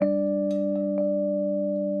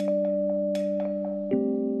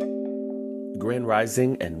Grand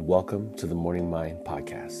Rising, and welcome to the Morning Mind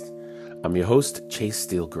Podcast. I'm your host, Chase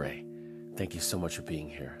Steele Gray. Thank you so much for being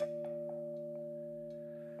here.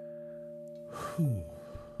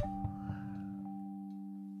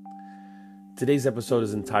 Today's episode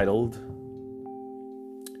is entitled,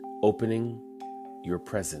 Opening Your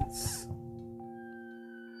Presence.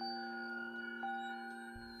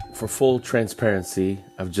 For full transparency,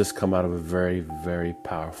 I've just come out of a very, very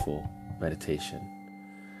powerful meditation.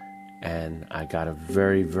 And I got a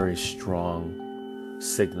very, very strong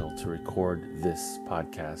signal to record this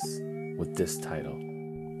podcast with this title,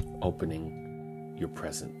 Opening Your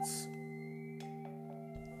Presence.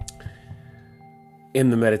 In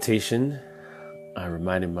the meditation, I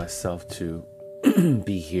reminded myself to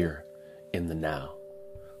be here in the now,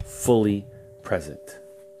 fully present.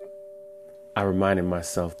 I reminded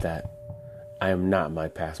myself that I am not my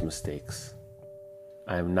past mistakes.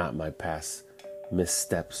 I am not my past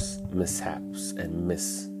missteps, mishaps, and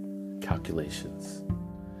miscalculations.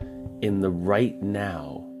 In the right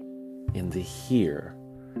now, in the here,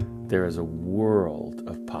 there is a world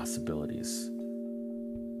of possibilities.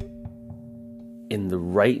 In the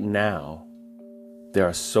right now, there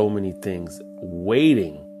are so many things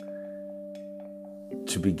waiting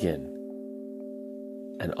to begin.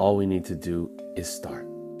 And all we need to do is start.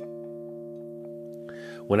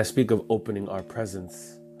 When I speak of opening our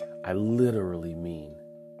presence, I literally mean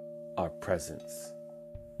our presence.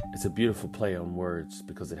 It's a beautiful play on words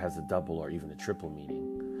because it has a double or even a triple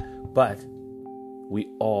meaning. But we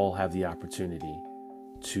all have the opportunity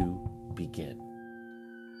to begin.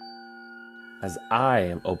 As I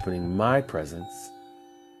am opening my presence,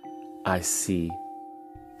 I see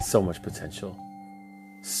so much potential,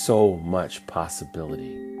 so much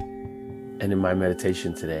possibility. And in my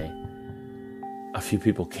meditation today, a few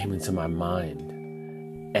people came into my mind.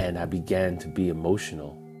 And I began to be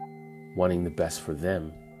emotional, wanting the best for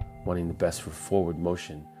them, wanting the best for forward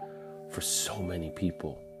motion for so many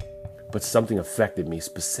people. But something affected me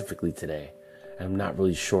specifically today. And I'm not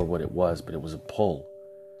really sure what it was, but it was a pull.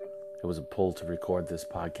 It was a pull to record this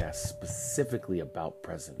podcast specifically about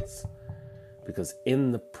presence. Because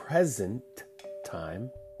in the present time,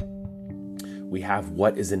 we have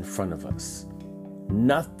what is in front of us.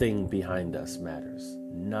 Nothing behind us matters.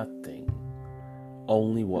 Nothing.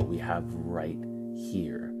 Only what we have right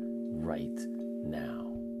here, right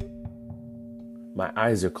now. My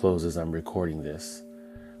eyes are closed as I'm recording this,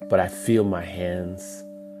 but I feel my hands.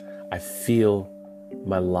 I feel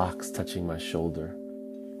my locks touching my shoulder.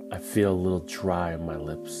 I feel a little dry on my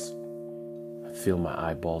lips. I feel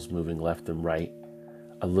my eyeballs moving left and right,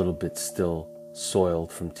 a little bit still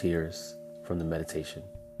soiled from tears from the meditation.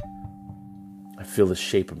 I feel the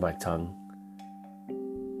shape of my tongue.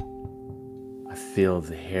 I feel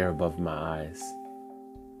the hair above my eyes,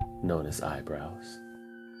 known as eyebrows.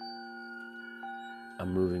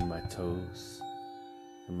 I'm moving my toes,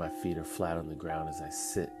 and my feet are flat on the ground as I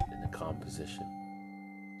sit in a calm position.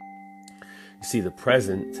 You see, the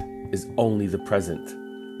present is only the present.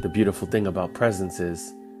 The beautiful thing about presence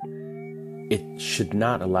is it should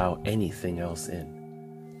not allow anything else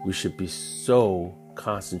in. We should be so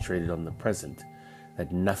concentrated on the present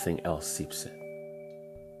that nothing else seeps in.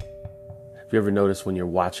 Have you ever noticed when you're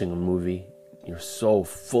watching a movie, you're so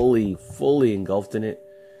fully engulfed in it,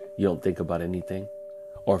 you don't think about anything?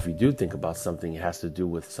 Or if you do think about something, it has to do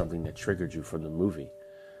with something that triggered you from the movie.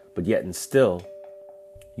 But yet and still,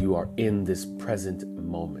 you are in this present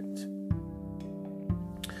moment.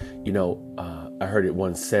 You know, I heard it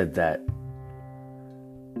once said that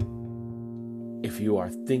if you are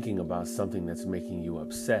thinking about something that's making you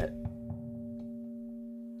upset,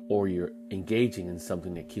 or you're engaging in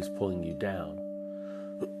something that keeps pulling you down,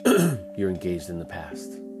 you're engaged in the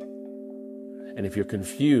past. And if you're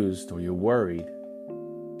confused or you're worried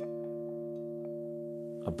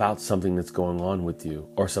about something that's going on with you,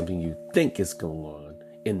 or something you think is going on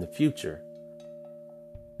in the future,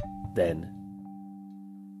 then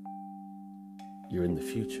you're in the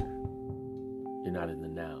future. You're not in the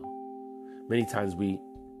now. Many times we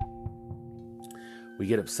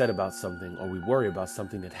get upset about something, or we worry about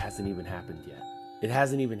something that hasn't even happened yet. It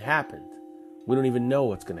hasn't even happened. We don't even know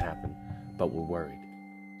what's going to happen, but we're worried.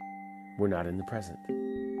 We're not in the present.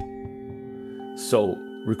 So,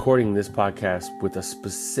 recording this podcast with a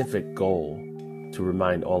specific goal to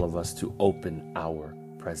remind all of us to open our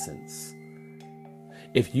presence.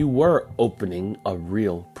 If you were opening a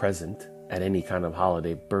real present at any kind of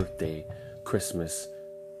holiday, birthday, Christmas,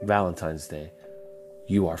 Valentine's Day,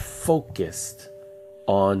 you are focused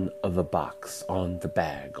on the box, on the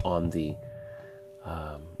bag, on the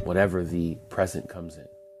whatever the present comes in.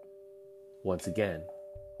 Once again,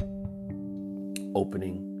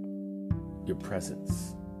 opening your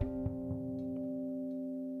presence.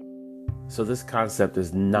 So this concept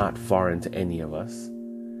is not foreign to any of us.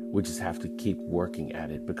 We just have to keep working at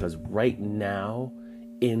it, because right now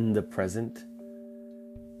in the present,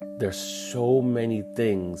 there's so many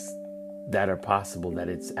things that are possible that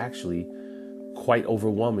it's actually quite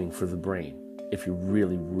overwhelming for the brain if you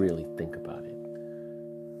really, really think about it.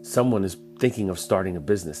 Someone is thinking of starting a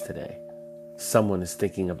business today. Someone is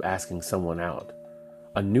thinking of asking someone out.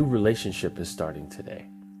 A new relationship is starting today.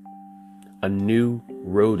 A new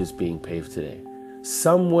road is being paved today.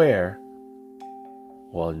 Somewhere,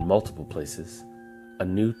 well, in multiple places, a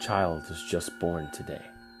new child is just born today.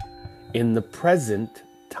 In the present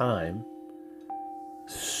time,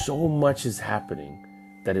 so much is happening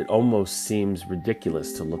that it almost seems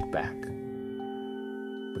ridiculous to look back,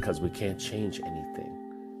 because we can't change anything.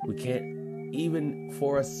 We can't even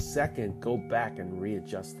for a second go back and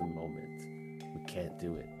readjust the moment. We can't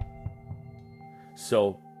do it.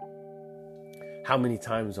 So, how many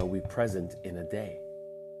times are we present in a day?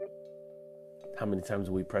 How many times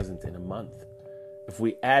are we present in a month? If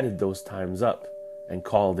we added those times up and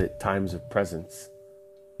called it times of presence,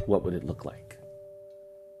 what would it look like?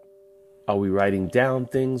 Are we writing down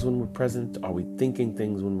things when we're present? Are we thinking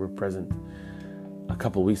things when we're present? A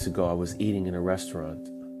couple weeks ago, I was eating in a restaurant.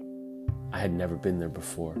 I had never been there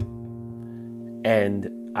before.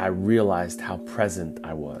 And I realized how present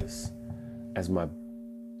I was as my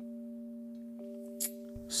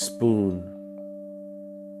spoon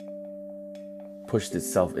pushed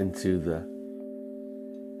itself into the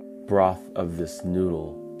broth of this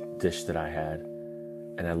noodle dish that I had.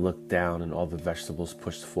 And I looked down and all the vegetables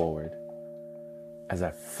pushed forward. As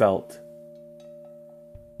I felt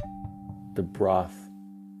the broth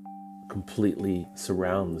completely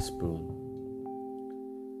surround the spoon,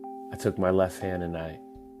 I took my left hand and I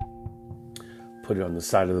put it on the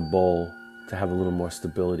side of the bowl to have a little more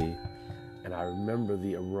stability. And I remember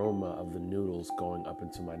the aroma of the noodles going up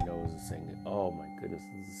into my nose and saying, oh my goodness,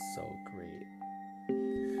 this is so great.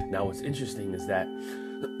 Now what's interesting is that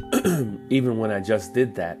even when I just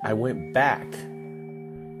did that, I went back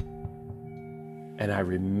and I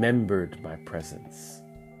remembered my presence.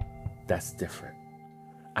 That's different.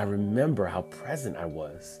 I remember how present I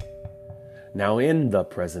was. Now in the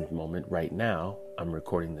present moment, right now, I'm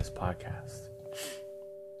recording this podcast.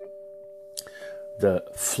 The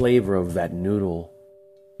flavor of that noodle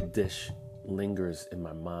dish lingers in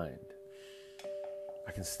my mind.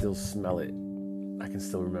 I can still smell it. I can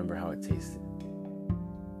still remember how it tasted.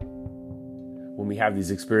 When we have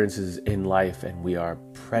these experiences in life and we are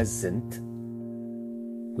present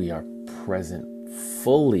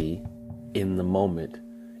fully in the moment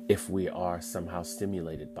if we are somehow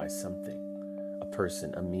stimulated by something, a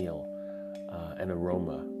person, a meal, an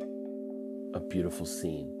aroma, a beautiful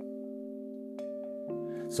scene.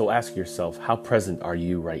 So ask yourself, how present are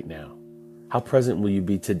you right now? How present will you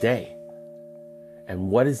be today? And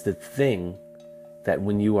what is the thing that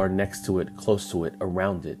when you are next to it, close to it,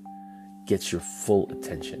 around it, gets your full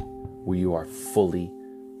attention, where you are fully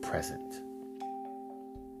present?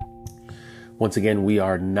 Once again, we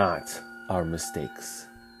are not our mistakes.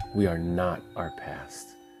 We are not our past.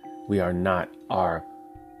 We are not our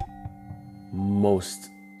most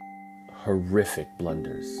horrific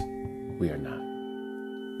blunders. We are not.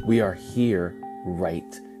 We are here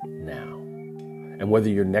right now. And whether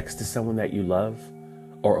you're next to someone that you love,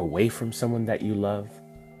 or away from someone that you love,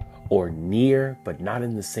 or near but not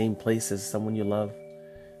in the same place as someone you love,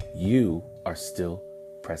 you are still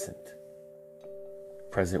present.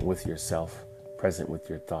 Present with yourself, present with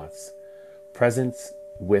your thoughts, present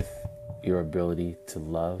with your ability to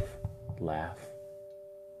love, laugh,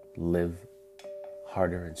 live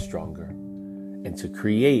harder and stronger, and to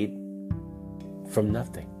create from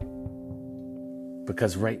nothing.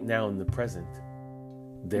 Because right now in the present,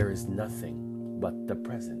 there is nothing but the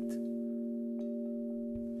present.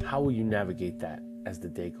 How will you navigate that as the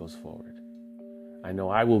day goes forward? I know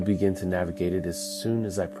I will begin to navigate it as soon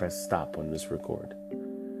as I press stop on this record.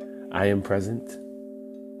 I am present.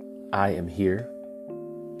 I am here.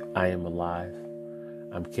 I am alive.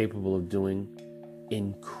 I'm capable of doing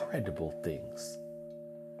incredible things.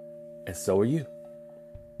 And so are you.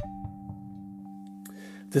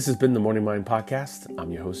 This has been the Morning Mind Podcast.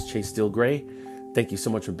 I'm your host, Chase Steele Gray. Thank you so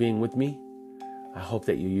much for being with me. I hope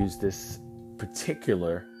that you use this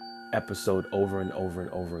particular episode over and over and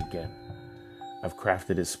over again. I've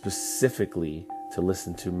crafted it specifically to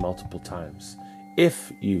listen to multiple times,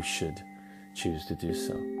 if you should choose to do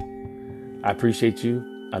so. I appreciate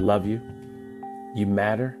you. I love you. You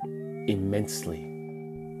matter immensely.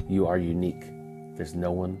 You are unique. There's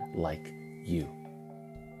no one like you.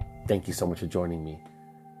 Thank you so much for joining me.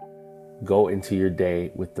 Go into your day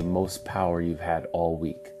with the most power you've had all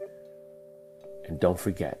week. And don't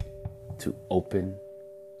forget to open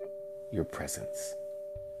your presence.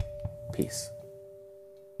 Peace.